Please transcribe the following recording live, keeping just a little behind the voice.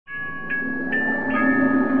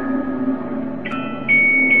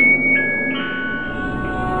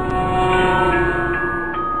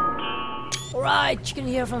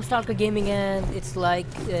here from Stalker Gaming, and it's like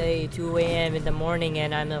 2 a.m. in the morning,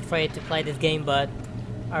 and I'm afraid to play this game, but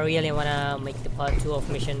I really wanna make the part 2 of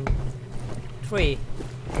mission 3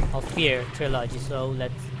 of F.E.A.R trilogy, so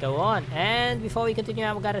let's go on. And before we continue,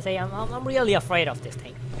 I'm gotta say I'm really afraid of this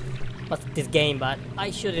thing. What's this game? But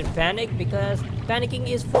I shouldn't panic, because panicking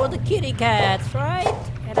is for the kitty cats, right?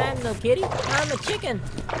 And I'm no kitty, I'm a chicken.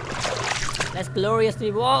 Let's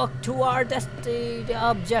gloriously walk to our the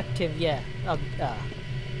objective. Yeah.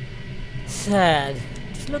 Sad.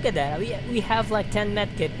 Just look at that. We have like 10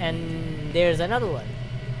 medkit, and there's another one.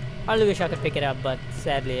 I really wish I could pick it up, but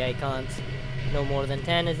sadly I can't. No more than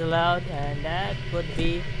 10 is allowed, and that would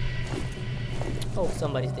be. Oh,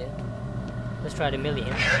 somebody's there. Let's try to melee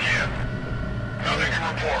him. Nothing to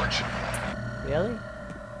report. Really?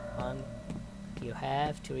 You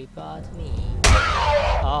have to report me.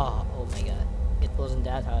 Oh my god. It wasn't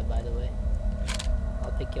that hard, by the way.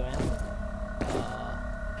 I'll pick your ammo.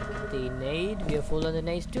 The nade. We are full on the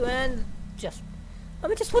nades too, and just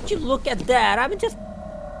would you look at that? I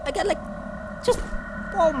got like,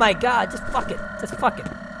 oh my god, just fuck it.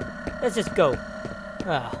 Let's just go.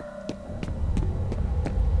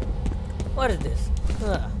 What is this?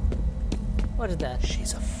 What is that?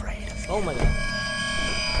 She's afraid of you. Oh my god.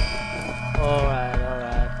 Alright.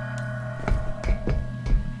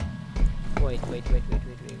 Wait.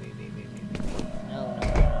 No.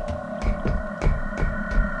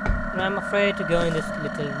 No, I'm afraid to go in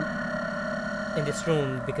this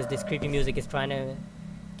room because this creepy music is trying to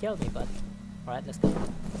kill me, but alright, let's go.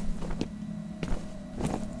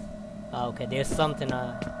 Okay, there's something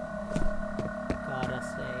I gotta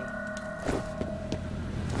say.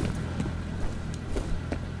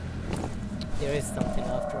 There is something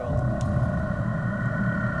after all.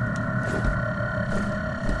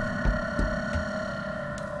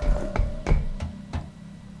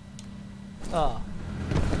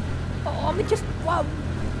 Wow.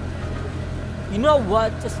 You know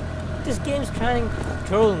what? This game's trying to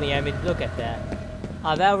troll me. I mean, look at that. I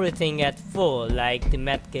have everything at full, like the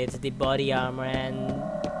medkits, the body armor, and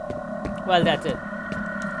well, that's it.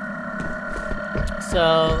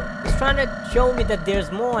 So it's trying to show me that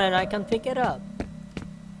there's more, and I can pick it up.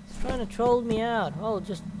 It's trying to troll me out. Oh,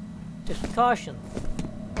 just caution.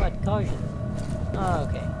 What caution? Oh,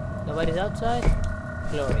 okay. Nobody's outside.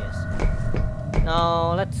 Glorious.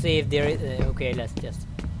 Now let's see if there is. Okay, let's just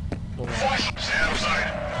move on. Stay outside.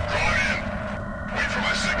 Draw in. Wait for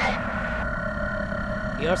my signal.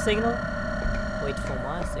 Your signal? Wait for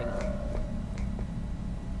my signal.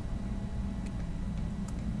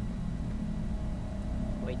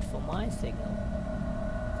 Wait for my signal.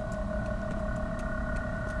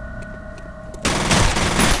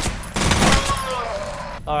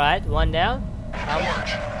 Alright, one down.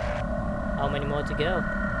 How many more to go?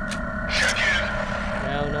 Check in.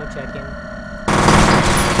 No check-in.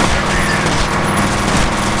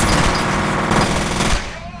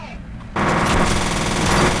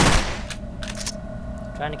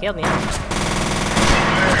 Trying to kill me.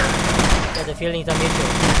 Yeah, the feelings are mutual.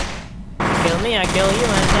 You kill me, I kill you,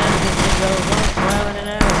 and then this thing goes on forever and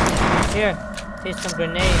ever. Here, take some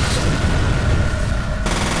grenades.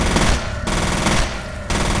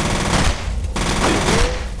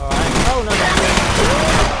 Alright. Oh no, that's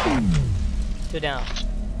it. 2 down.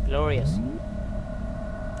 Glorious.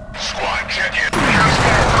 Squad, check in.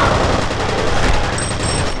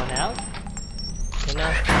 One out.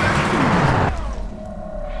 Enough.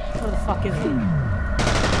 Where the fuck is he?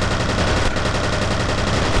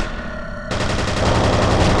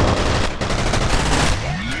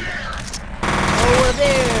 Over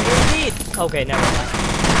there, indeed. Okay, never mind.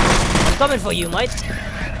 I'm coming for you, mate.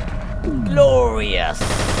 Glorious.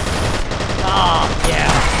 Ah,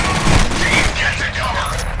 yeah. Get to cover.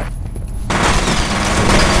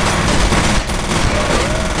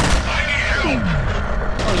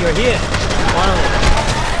 Oh, you're here. Finally.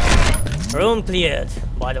 Room cleared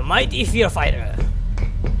by the mighty F.E.A.R fighter.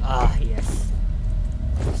 Ah, yes.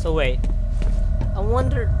 So wait. I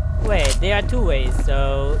wonder. Wait, there are 2 ways.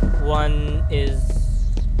 So one is.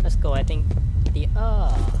 Let's go. I think the.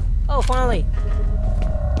 Oh, finally.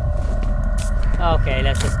 Okay,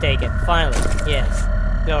 let's just take it. Finally. Yes.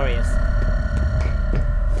 Glorious.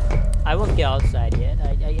 I won't get outside yet.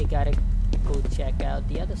 I gotta go check out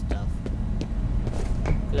the other stuff.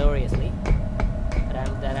 Gloriously.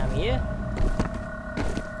 That I'm here.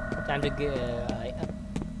 Time to go.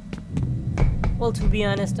 Well, to be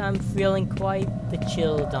honest, I'm feeling quite the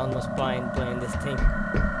chill down my spine playing this thing.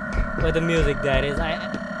 With the music, that is.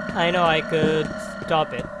 I know I could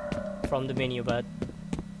stop it from the menu, but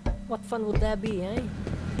what fun would that be, eh?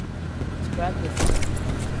 Let's grab this.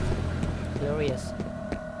 Glorious.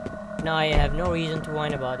 Now I have no reason to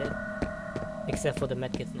whine about it. Except for the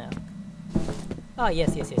medkits now. Oh,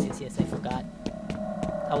 yes, I forgot.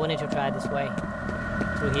 I wanted to try this way.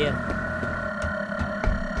 Through here.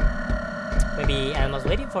 Maybe Alma's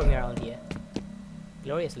waiting for me around here.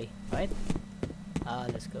 Gloriously, right?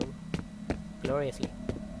 Let's go. Gloriously.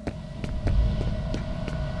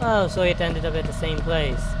 Oh, so it ended up at the same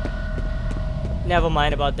place. Never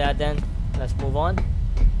mind about that then. Let's move on.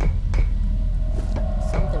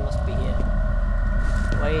 Something must be here.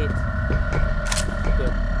 Wait.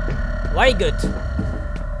 Good. Very good.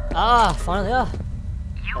 Ah, finally. Ah.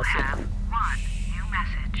 You have one new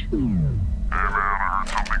message. Hey man, I heard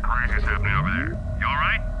something crazy's happening over there. You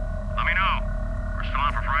alright? Let me know. We're still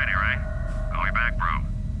on for Friday, right? Call me back, bro.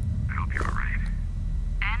 I hope you're alright.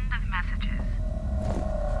 End of messages.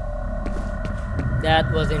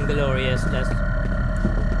 That was inglorious. Let's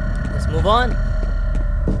move on.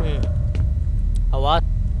 A what?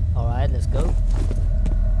 Alright, let's go.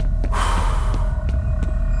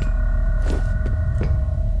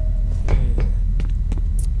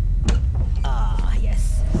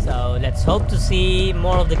 Yes. So let's hope to see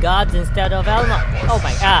more of the gods instead of Alma. Oh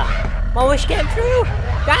my god. My wish came true!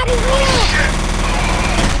 God is real!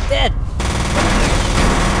 Dead!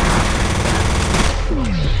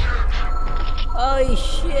 Oh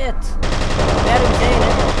shit! Let him say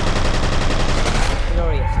it.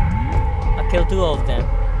 Glorious. I killed 2 of them.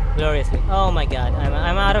 Gloriously. Oh my god,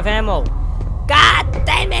 I'm out of ammo. God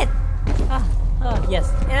damn it!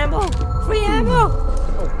 Yes, ammo! Free ammo!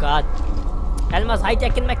 Oh god. Alma's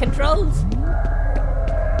hijacking my controls!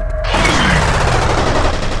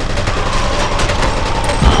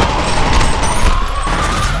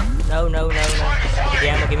 No.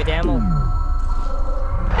 Give me the ammo.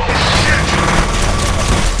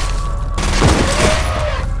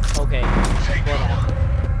 Okay.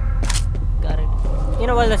 Got it. You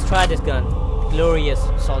know what, let's try this gun. Glorious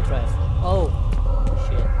assault rifle. Oh,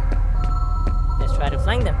 shit. Let's try to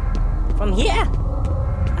flank them. From here!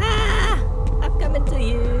 Ah! I'm coming to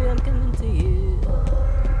you, I'm coming to you.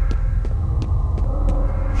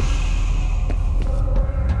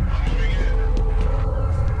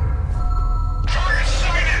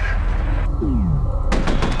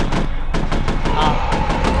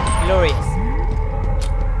 Glorious.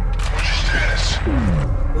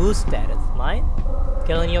 Whose status? Mine?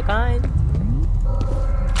 Killing your kind?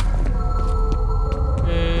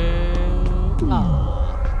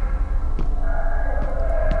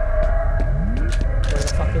 Where the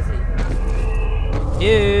fuck is he?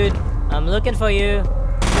 Dude, I'm looking for you.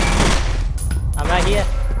 I'm right here.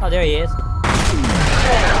 Oh, there he is.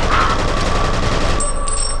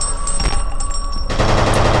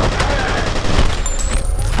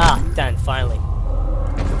 Done, finally.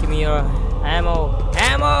 Give me your ammo.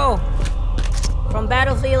 Ammo! From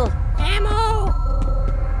Battlefield. Ammo!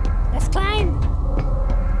 Let's climb.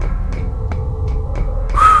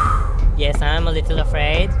 Yes, I'm a little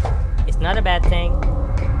afraid. It's not a bad thing.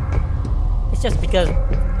 It's just because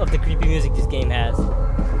of the creepy music this game has.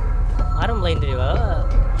 I don't blame you.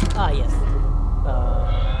 Yes.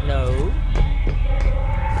 No.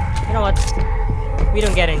 You know what? We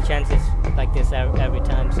don't get any chances like this every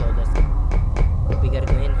time, so that's, we gotta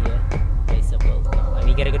go in here, I suppose. No,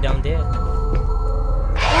 we gotta go down there.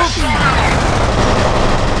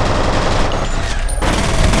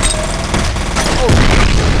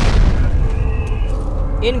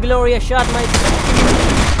 Oh! Inglorious shot, my.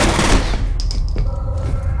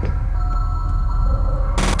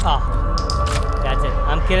 That's it.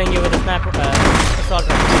 I'm killing you with a sniper assault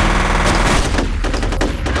rifle.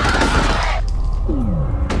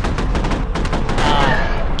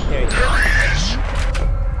 There you go.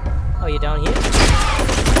 Oh, you're down here?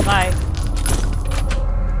 Bye.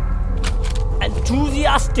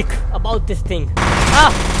 Enthusiastic about this thing.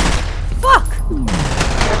 Fuck!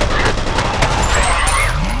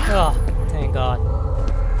 Oh, thank God.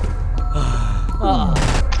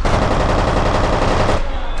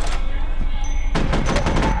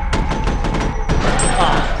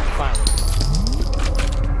 Finally.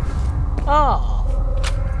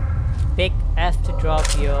 Pick F to drop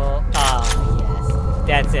your... yes.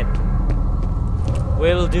 That's it.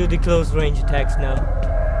 We'll do the close range attacks now.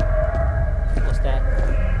 What's that?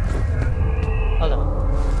 Hold on.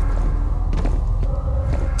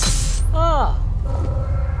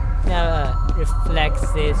 Now reflex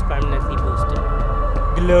is permanently boosted.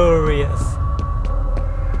 Glorious.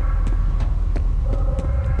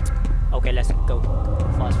 Okay, let's go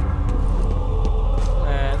faster.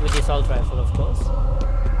 With the assault rifle, of course.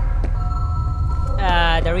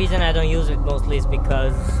 The reason I don't use it mostly is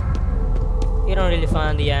because you don't really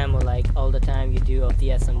find the ammo like all the time you do of the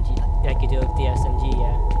SMG. like you do with the SMG,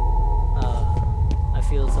 yeah. I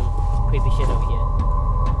feel some creepy shit over here.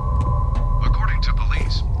 According to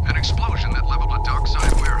police, an explosion that leveled a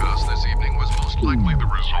dockside warehouse this evening was most likely the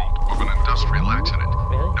result of an industrial accident.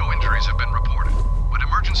 Really? No injuries have been reported, but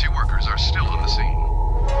emergency workers are still on the scene.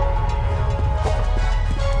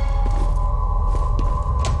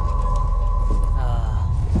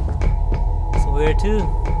 So weird too.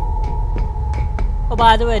 Oh,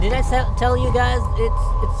 by the way, did I tell you guys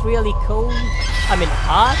it's really cold? I mean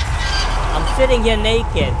hot? I'm sitting here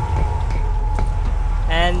naked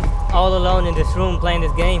and all alone in this room playing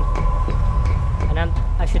this game, and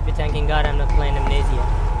I should be thanking God I'm not playing Amnesia,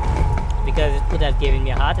 because it would have given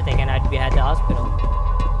me a heart attack and I'd be at the hospital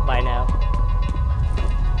by now.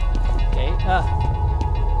 Okay,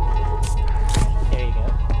 there you go.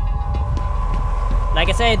 Like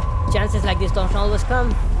I said, chances like this don't always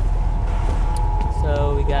come.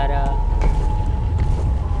 So we gotta...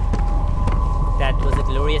 That was a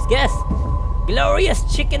glorious guess! Glorious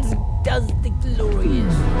chickens does the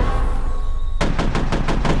glorious.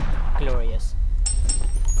 Glorious.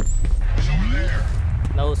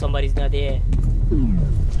 No, somebody's not there.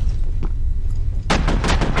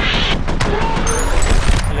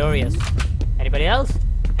 Glorious. Anybody else?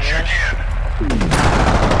 Anyone?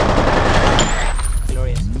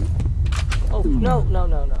 Glorious. Oh, no.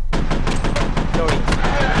 Glorious.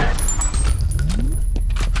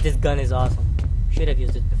 This gun is awesome. Should have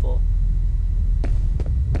used it before.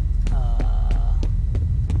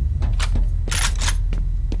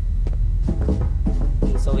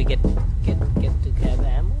 So we get to have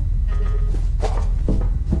ammo.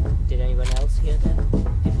 Did anyone else hear that?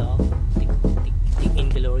 The laugh, the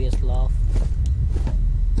inglorious laugh.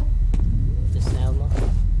 The Selma.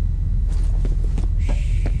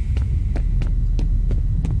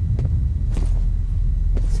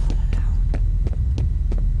 It's all around.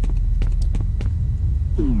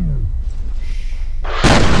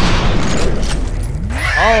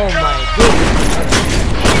 Oh my goodness!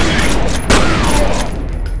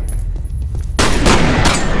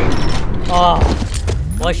 Oh,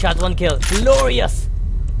 one shot, one kill. Glorious!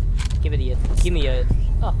 Give me a...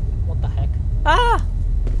 Oh, what the heck? Ah!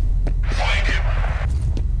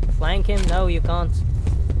 Flank him? No, you can't.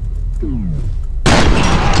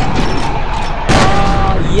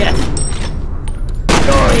 Oh, yes!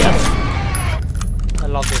 Glorious! I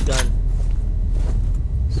love this gun.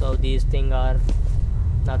 So these things are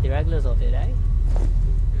not the regulars of it, right?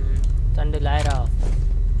 Turn the light off.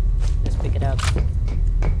 Let's pick it up.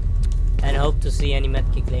 And hope to see any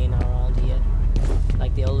medkit laying around here,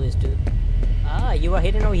 like they always do. Ah, you are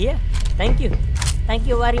hidden over here. Thank you. Thank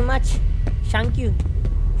you very much. Thank you.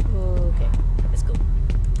 Okay, let's go.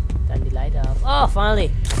 Turn the light off. Oh,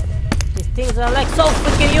 finally. These things are like so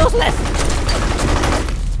freaking useless.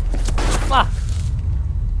 Fuck.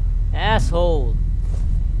 Asshole.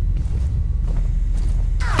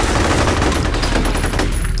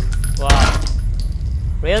 Wow.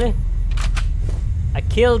 Really? I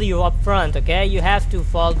killed you up front, okay? You have to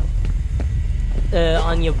fall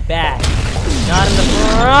on your back, not in the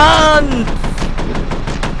front!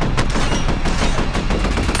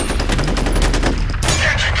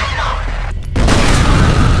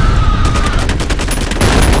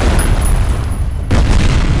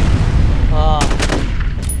 Oh,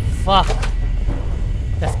 fuck.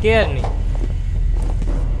 That scared me.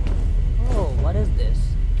 Oh, what is this?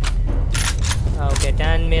 Okay,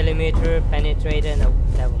 10mm penetrator. No,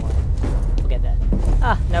 never mind. Forget that.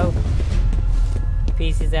 Ah, no.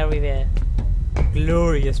 Pieces everywhere.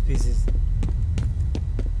 Glorious pieces.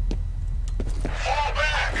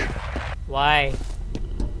 Why?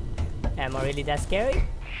 Am I really that scary?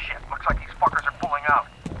 Shit, looks like these fuckers are pulling out.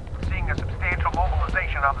 We're seeing a substantial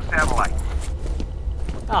mobilization on the satellite.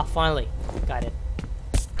 Ah, finally. Got it.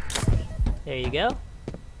 There you go.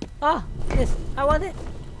 Ah, this. I want it.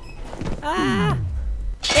 Ah!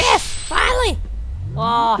 Yes! Finally!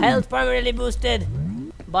 Oh, health permanently boosted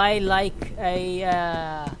by like a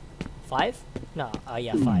 5? No,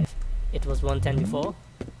 yeah, 5. It was 110 before.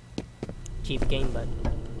 Cheap game, but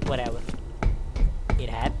whatever. It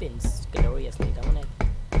happens gloriously, don't it?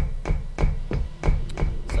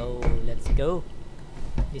 So let's go.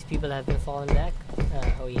 These people have been falling back.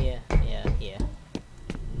 Oh yeah, yeah.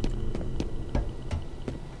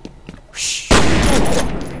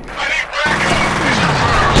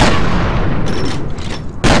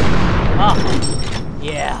 Ah,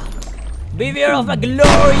 yeah. Beware of a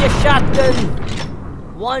glorious shotgun.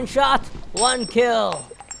 One shot, one kill.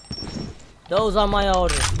 Those are my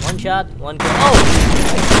orders. One shot, one kill. Oh!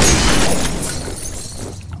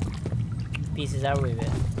 Pieces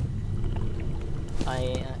everywhere.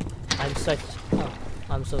 I'm such... Oh,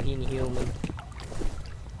 I'm so inhuman.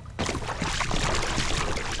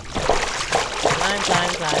 Climb.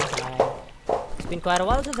 It's been quite a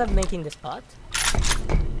while since I'm making this pot.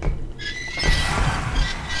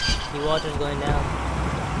 The water's going down.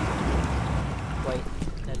 Wait,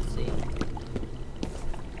 let's see.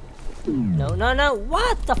 No!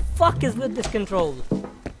 What the fuck is with this control?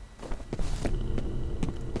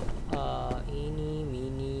 Eeny,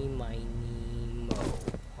 meeny, miny, mo.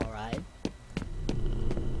 Alright.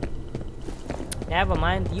 Never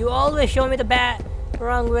mind. You always show me the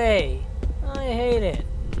wrong way. I hate it.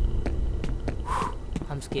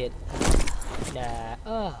 I'm scared.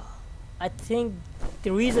 Nah. I think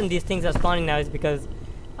the reason these things are spawning now is because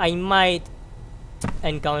I might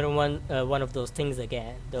encounter one of those things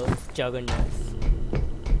again, those juggernauts.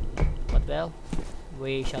 But well,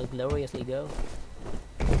 we shall gloriously go.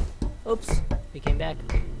 Oops, we came back.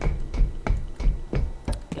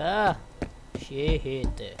 Ah, shit.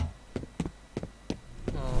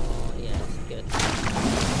 Oh yes, good.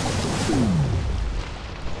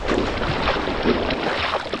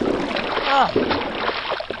 Ah,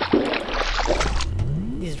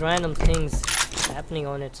 these random things happening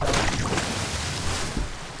on its own.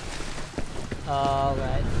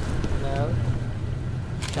 Alright, no.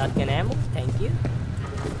 Shotgun ammo, thank you.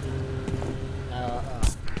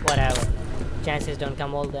 Whatever. Chances don't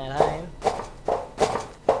come all the time.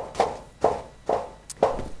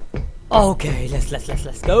 Okay,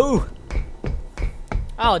 let's go.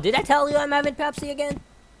 Oh, did I tell you I'm having Pepsi again?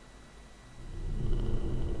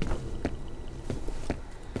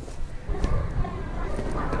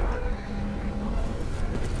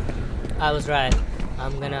 I was right.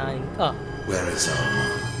 I'm gonna... Oh. Where is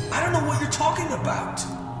Alma? I don't know what you're talking about.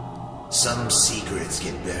 Some secrets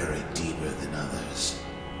get buried deeper than others,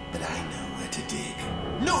 but I know where to dig.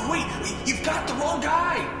 No, wait, you've got the wrong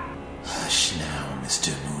guy. Hush now,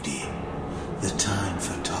 Mr. Moody. The time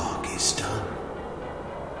for talk is done.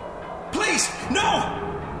 Please, no!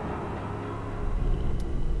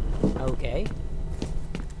 Okay.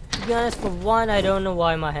 To be honest, for one, I don't know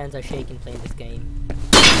why my hands are shaking playing this game.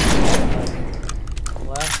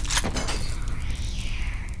 What?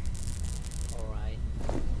 Alright.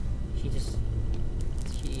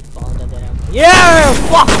 She found out that I'm... Yeah!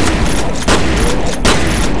 Fuck!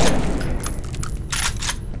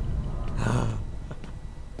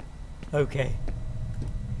 Okay.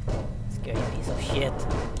 Scary piece of shit.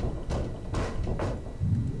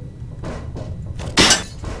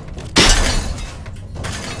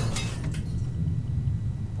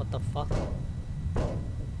 What the fuck?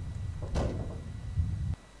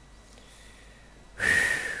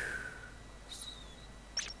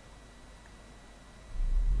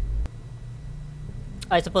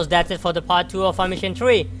 I suppose that's it for the part 2 of our mission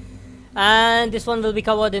 3. And this one will be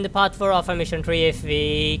covered in the part 4 of our mission 3 if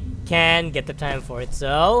we can get the time for it.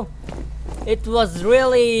 So, it was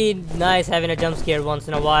really nice having a jump scare once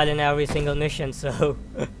in a while in every single mission. So,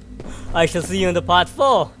 I shall see you in the part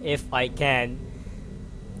 4 if I can.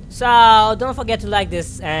 So, don't forget to like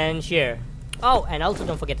this and share. Oh, and also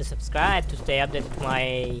don't forget to subscribe to stay updated with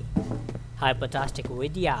my hypertastic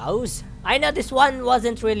videos. I know this one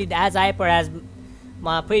wasn't really as hyper as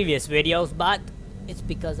my previous videos, but it's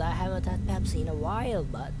because I haven't had Pepsi in a while.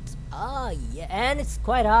 But yeah, and it's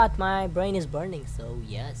quite hot, my brain is burning, so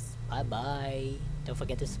yes, bye bye. Don't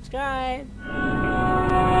forget to subscribe.